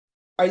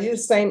Are you the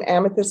same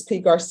Amethyst P.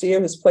 Garcia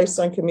who's placed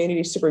on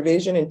community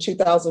supervision in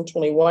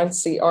 2021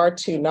 CR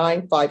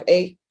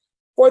 2958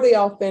 for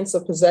the offense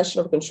of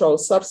possession of a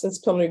controlled substance,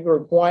 penalty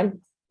group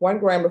 1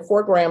 gram or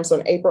 4 grams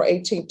on April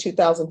 18,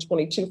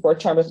 2022 for a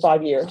term of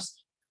 5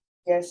 years?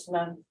 Yes,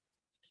 ma'am.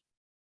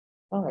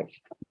 All right.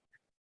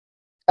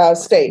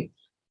 State.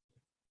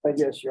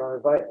 Yes,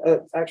 Your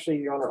Honor. Actually,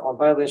 Your Honor, on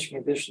violation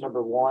condition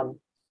number 1,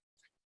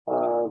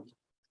 for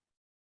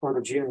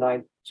the June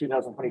 9th,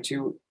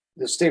 2022,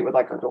 the state would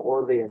like to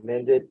orderly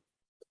amend it,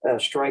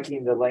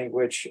 striking the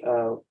language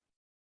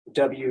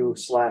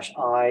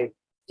W/I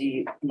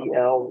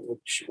DEL,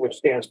 which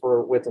stands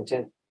for with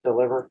intent to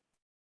deliver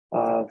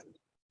to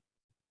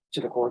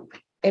the court.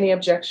 Any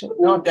objection?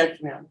 No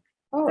objection, ma'am.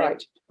 All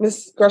right.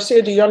 Ms.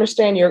 Garcia, do you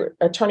understand your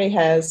attorney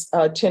has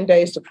 10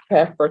 days to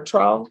prepare for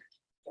trial?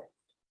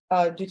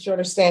 Did you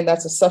understand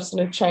that's a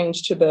substantive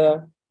change to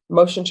the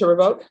motion to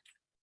revoke?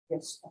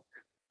 Yes.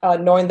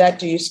 Knowing that,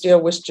 do you still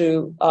wish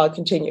to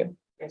continue?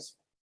 Yes.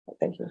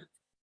 Thank you.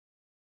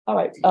 All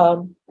right.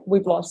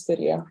 We've lost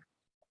video.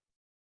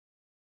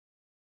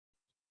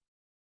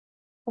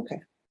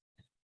 Okay.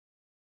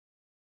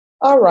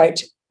 All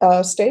right.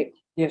 State.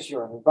 Yes,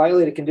 Your Honor.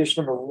 Violated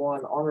condition number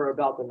 1 on or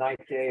about the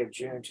 9th day of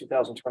June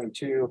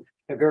 2022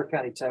 in Bear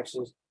County,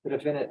 Texas. The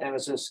defendant,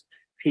 Amethyst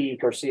P.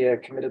 Garcia,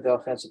 committed the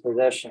offense of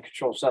possession of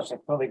controlled substance,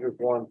 penalty group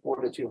 1,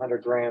 4 to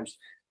 200 grams,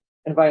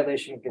 in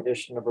violation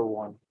condition number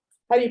 1.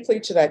 How do you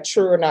plead to that?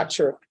 True or not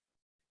true?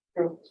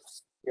 True.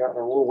 Your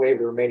Honor, we'll waive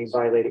the remaining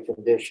violated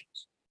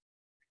conditions.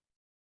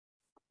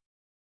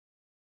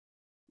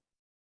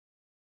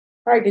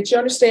 All right. Did you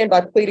understand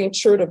by pleading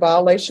true to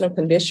violation of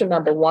condition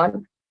number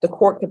 1, the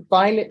court could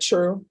find it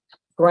true,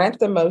 grant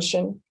the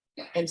motion,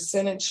 and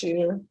sentence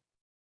you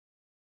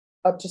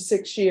up to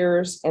 6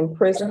 years in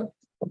prison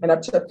and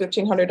up to a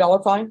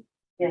 $1,500 fine?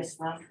 Yes,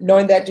 ma'am.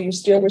 Knowing that, do you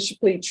still wish to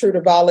plead true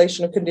to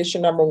violation of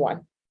condition number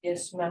 1?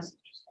 Yes, ma'am.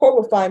 Court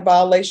will find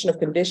violation of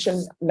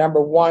condition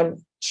number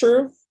 1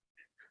 true.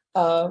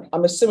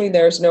 I'm assuming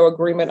there's no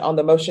agreement on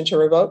the motion to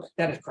revoke.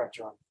 That is correct,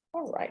 Your Honor.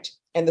 All right.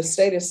 And the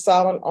state is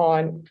silent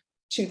on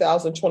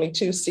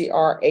 2022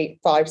 CR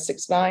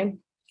 8569.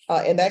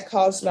 And that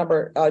cause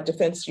number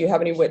defense, do you have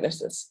any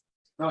witnesses?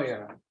 Oh,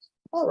 yeah.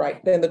 All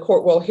right, then the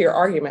court will hear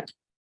argument.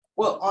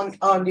 Well,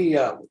 on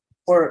the,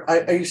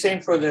 are you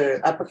saying for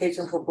the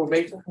application for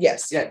probation?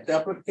 Yes. Yeah, the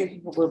application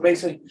for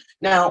probation.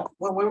 Now,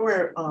 when we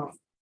were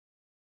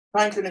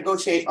trying to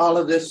negotiate all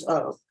of this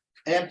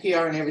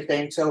MTR and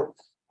everything, so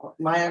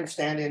my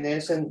understanding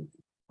is, and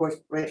of course,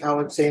 right now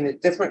I'm saying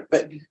it's different,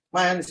 but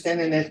my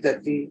understanding is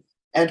that the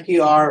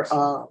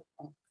MTR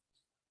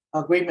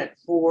agreement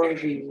for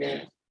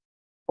the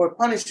for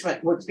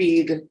punishment would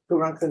be to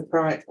run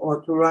concurrent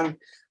or to run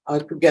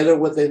together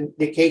with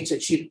the case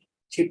that she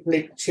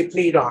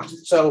plead on.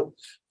 So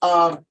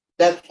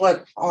that's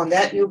what, on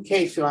that new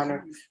case, Your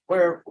Honor,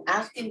 we're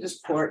asking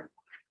this court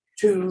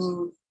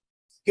to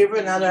give her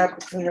another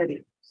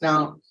opportunity.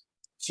 Now,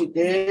 she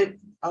did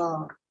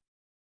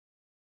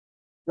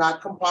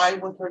not comply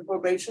with her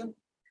probation.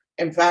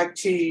 In fact,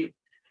 she,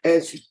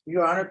 as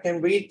Your Honor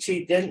can read,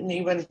 she didn't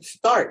even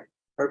start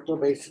her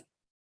probation.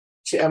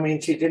 She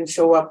didn't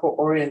show up for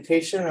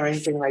orientation or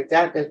anything like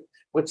that,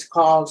 which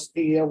caused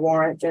the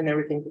warrant and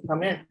everything to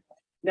come in.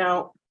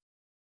 Now,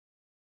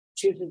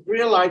 she's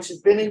realized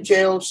she's been in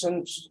jail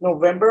since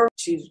November.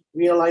 She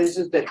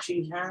realizes that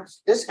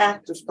this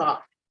has to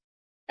stop.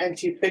 And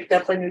she picked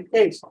up a new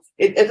case.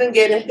 It doesn't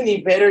get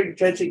any better,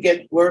 Judge, it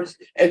gets worse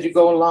as you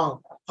go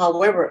along.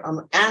 However,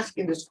 I'm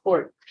asking this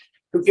court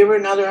to give her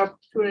another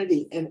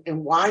opportunity.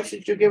 And why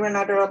should you give her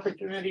another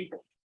opportunity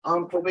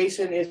on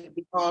probation is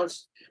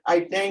because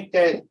I think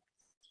that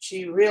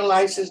she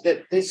realizes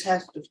that this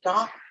has to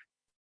stop.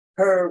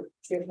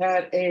 She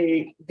had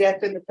a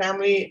death in the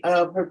family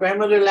of her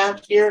grandmother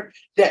last year.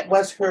 That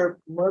was her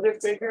mother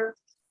figure.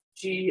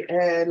 She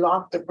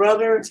lost a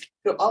brother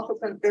who also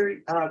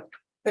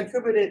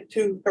contributed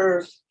to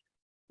her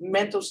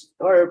mental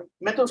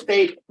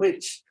state,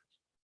 which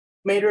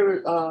made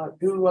her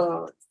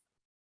do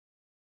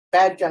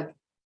bad judgment.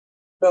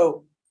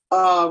 So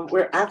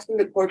we're asking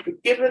the court to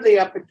give her the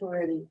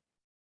opportunity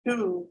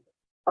to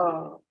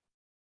go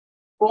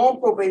on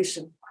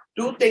probation,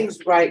 do things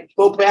right,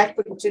 go back,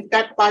 because she's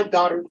got 5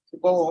 daughters to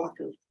go home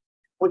to,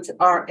 which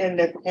are in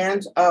the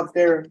hands of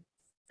their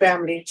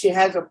family. She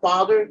has a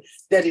father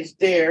that is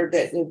there,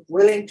 that is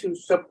willing to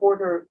support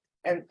her,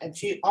 and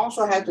she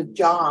also has a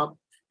job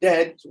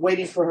that's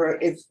waiting for her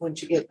when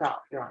she gets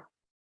out.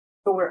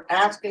 So we're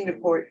asking the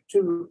court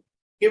to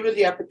give her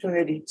the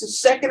opportunity. It's a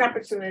second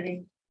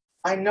opportunity.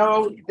 I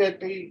know that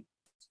the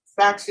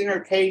facts in her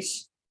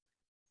case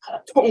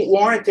don't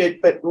warrant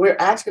it, but we're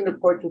asking the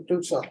court to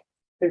do so.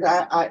 Because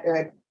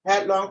I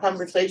had long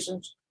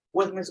conversations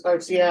with Ms.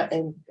 Garcia,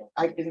 and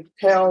I can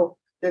tell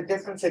the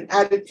difference in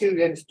attitude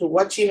as to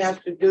what she has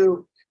to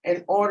do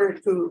in order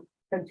to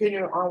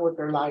continue on with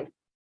her life.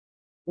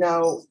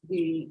 Now,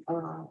 the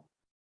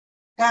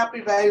TAP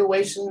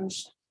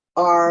evaluations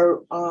are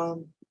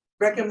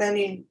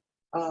recommending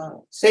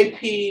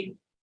SAP,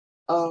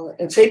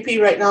 and SAP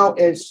right now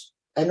is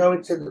I know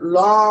it's a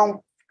long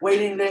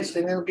waiting list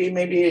and it'll be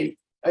maybe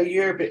a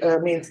year,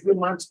 a few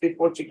months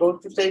before she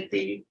goes to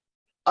safety.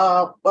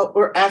 But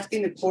we're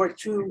asking the court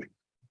to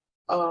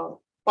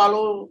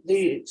follow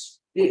the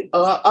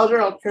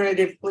other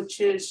alternative, which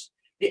is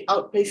the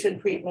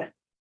outpatient treatment,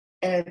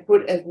 and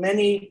put as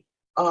many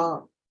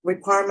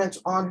requirements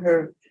on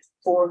her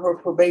for her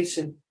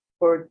probation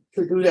to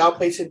do the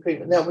outpatient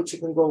treatment. That way she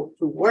can go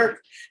to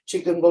work,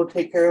 she can go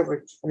take care of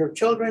her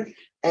children,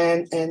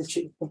 and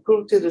she can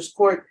prove to this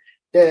court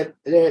that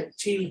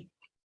she,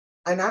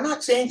 and I'm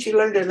not saying she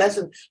learned her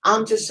lesson,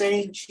 I'm just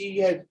saying she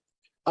had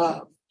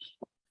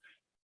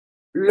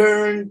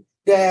learned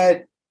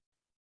that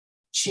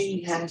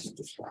she has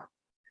to stop.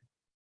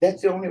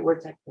 That's the only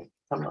words I can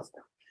come up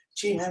with.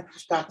 She has to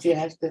stop. She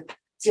has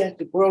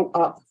to grow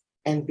up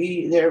and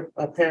be there,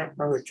 a parent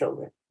for her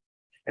children.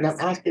 And I'm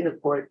asking the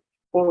court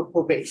for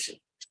probation.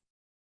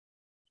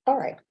 All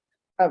right.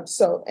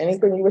 So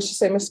anything you wish to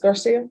say, Ms.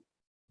 Garcia?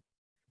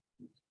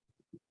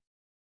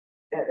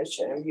 That I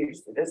should have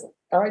used it, isn't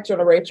All right, do you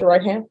want to raise your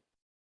right hand?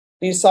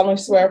 Do you solemnly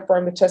swear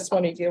affirm the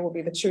testimony you give will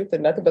be the truth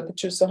and nothing but the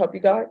truth, so help you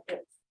God?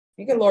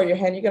 You can lower your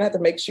hand. You're gonna have to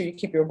make sure you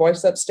keep your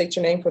voice up. State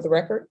your name for the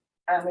record.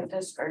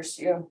 Amethyst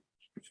Garcia?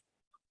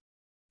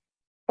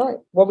 All right,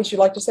 what would you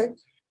like to say?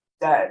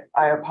 That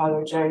I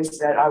apologize,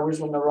 that I was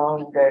in the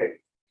wrong, that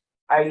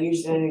I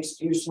used an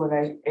excuse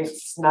when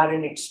it's not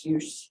an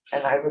excuse,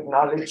 and I've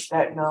acknowledged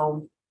that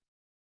now.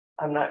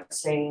 I'm not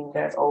saying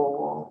that,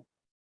 oh,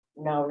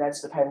 now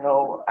that's the time.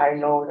 No, I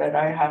know that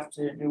I have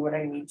to do what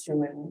I need to,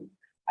 and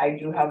I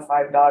do have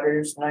 5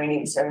 daughters, 9,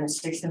 8, 7,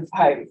 6, and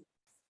 5.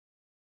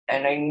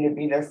 And I need to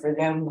be there for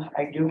them.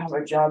 I do have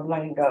a job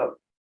lined up.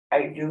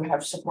 I do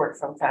have support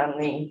from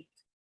family,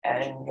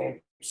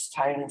 and it's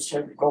time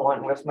to go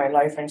on with my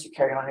life and to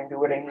carry on and do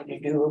what I need to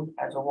do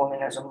as a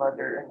woman, as a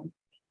mother, and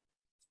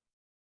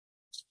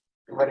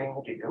do what I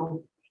need to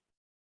do.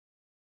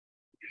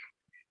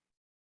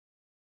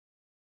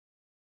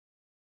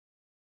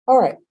 All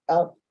right.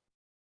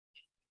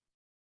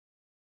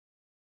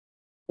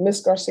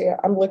 Ms. Garcia,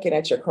 I'm looking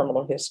at your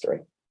criminal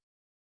history.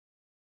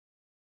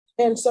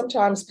 And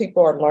sometimes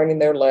people are learning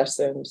their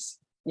lessons,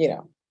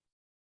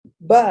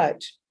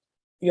 but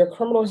your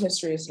criminal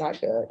history is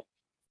not good.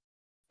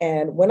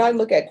 And when I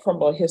look at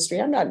criminal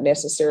history, I'm not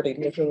necessarily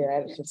looking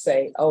at it to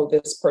say, oh,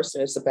 this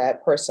person is a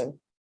bad person.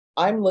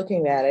 I'm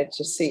looking at it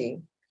to see,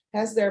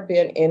 has there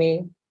been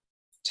any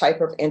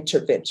type of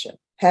intervention?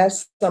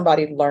 Has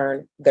somebody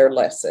learned their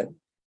lesson?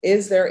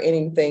 Is there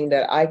anything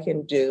that I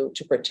can do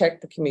to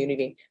protect the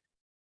community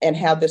and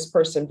have this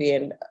person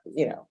being,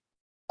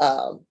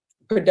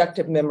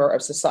 productive member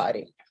of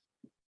society?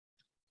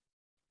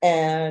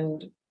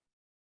 And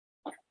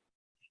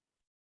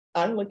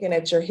I'm looking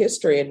at your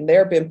history, and there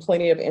have been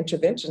plenty of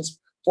interventions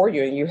for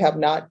you, and you have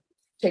not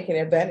taken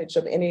advantage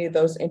of any of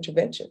those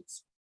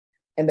interventions.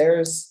 And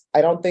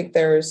I don't think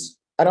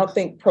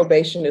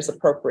probation is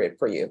appropriate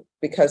for you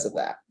because of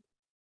that.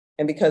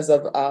 And because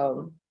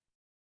of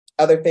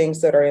other things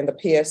that are in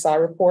the PSI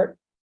report,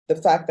 the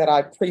fact that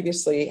I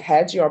previously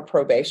had you on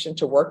probation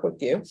to work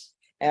with you.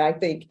 And I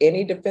think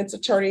any defense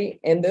attorney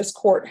in this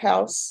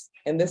courthouse,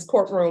 in this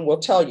courtroom, will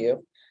tell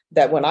you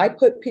that when I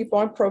put people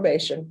on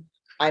probation,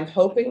 I'm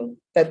hoping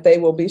that they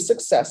will be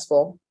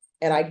successful,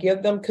 and I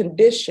give them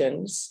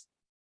conditions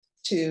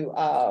to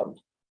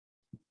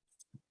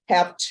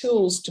have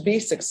tools to be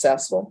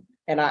successful.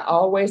 And I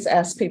always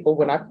ask people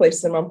when I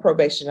place them on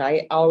probation,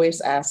 I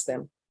always ask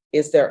them,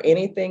 is there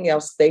anything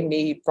else they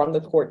need from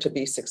the court to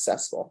be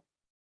successful?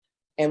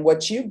 And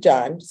what you've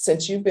done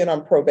since you've been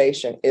on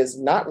probation is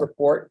not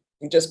report.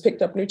 You just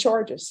picked up new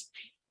charges,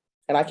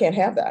 and I can't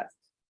have that.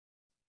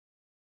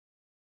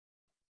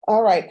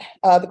 All right,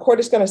 the court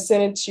is going to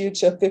sentence you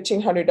to a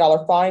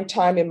 $1,500 fine,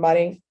 time and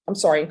money. I'm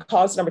sorry,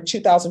 cause number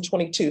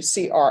 2022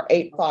 CR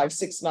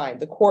 8569.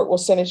 The court will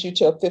sentence you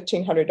to a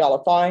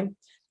 $1,500 fine,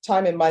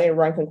 time and money, and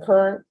run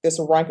concurrent. This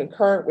will run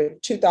concurrent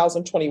with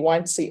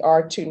 2021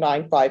 CR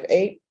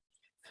 2958.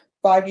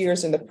 5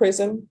 years in the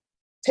prison.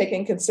 Take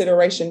in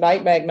consideration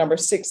night mag number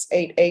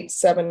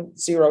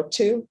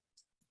 688702.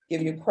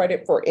 Give you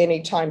credit for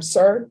any time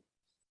served.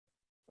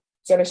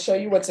 Going to show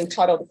you what's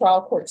entitled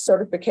Trial Court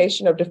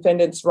Certification of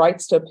Defendant's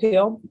Rights to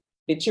Appeal.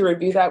 Did you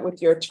review that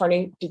with your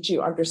attorney? Did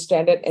you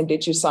understand it, and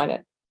did you sign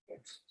it?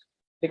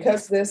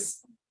 Because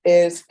this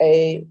is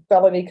a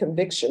felony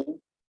conviction,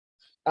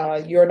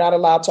 you're not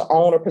allowed to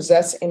own or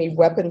possess any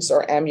weapons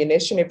or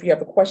ammunition. If you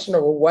have a question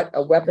over what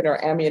a weapon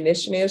or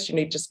ammunition is, you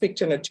need to speak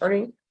to an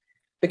attorney.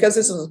 Because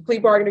this is a plea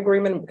bargain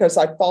agreement, because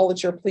I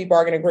followed your plea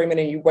bargain agreement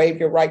and you waive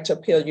your right to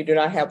appeal, you do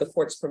not have the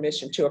court's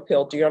permission to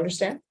appeal. Do you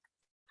understand?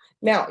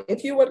 Now,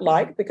 if you would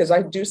like, because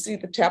I do see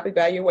the TAP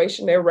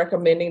evaluation, they're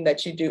recommending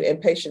that you do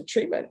inpatient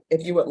treatment.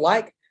 If you would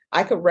like,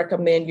 I could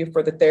recommend you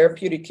for the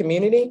therapeutic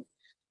community.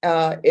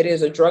 It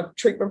is a drug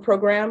treatment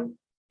program.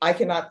 I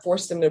cannot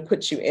force them to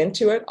put you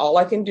into it. All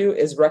I can do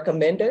is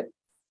recommend it,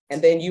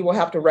 and then you will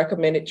have to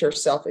recommend it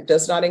yourself. It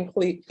does not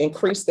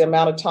increase the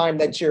amount of time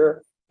that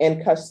you're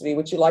in custody.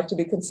 Would you like to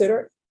be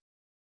considered?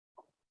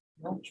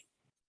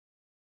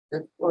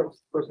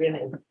 For being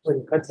in,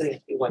 when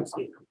custody, he wants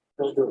to,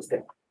 those do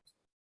things.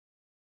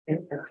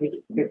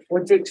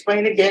 Would you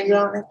explain again, Your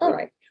Honor? All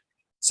right.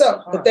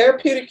 So the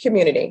therapeutic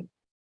community,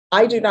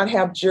 I do not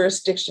have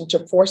jurisdiction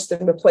to force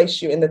them to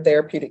place you in the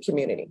therapeutic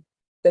community.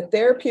 The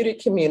therapeutic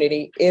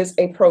community is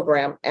a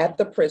program at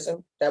the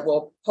prison that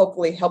will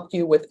hopefully help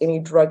you with any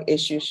drug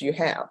issues you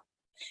have.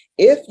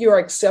 If you're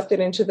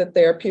accepted into the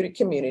therapeutic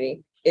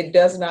community, it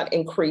does not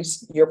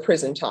increase your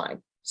prison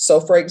time. So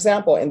for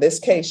example, in this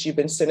case, you've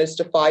been sentenced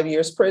to 5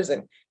 years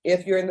prison.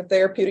 If you're in the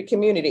therapeutic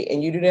community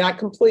and you do not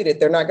complete it,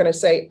 they're not going to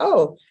say,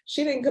 oh,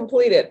 she didn't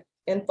complete it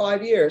in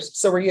 5 years,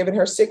 so we're giving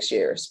her 6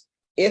 years.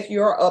 If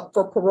you're up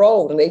for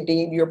parole and they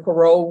deem you're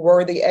parole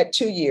worthy at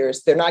 2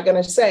 years, they're not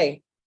going to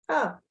say,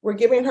 we're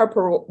giving her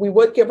parole. We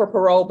would give her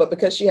parole, but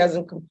because she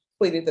hasn't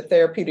completed the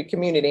therapeutic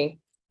community,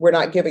 we're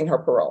not giving her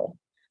parole.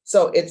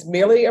 So it's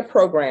merely a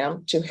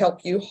program to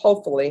help you,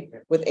 hopefully,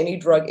 with any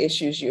drug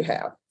issues you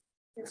have.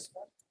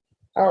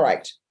 All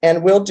right,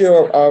 and we'll do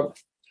a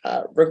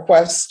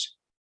request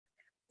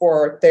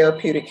for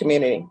therapeutic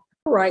community.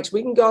 All right,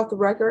 we can go off the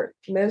record.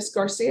 Ms.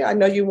 Garcia, I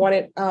know you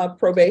wanted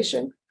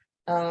probation.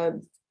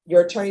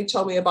 Your attorney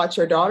told me about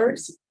your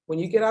daughters. When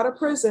you get out of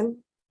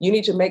prison, you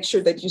need to make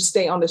sure that you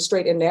stay on the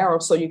straight and narrow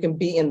so you can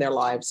be in their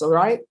lives, all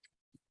right?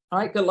 All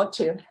right, good luck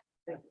to you.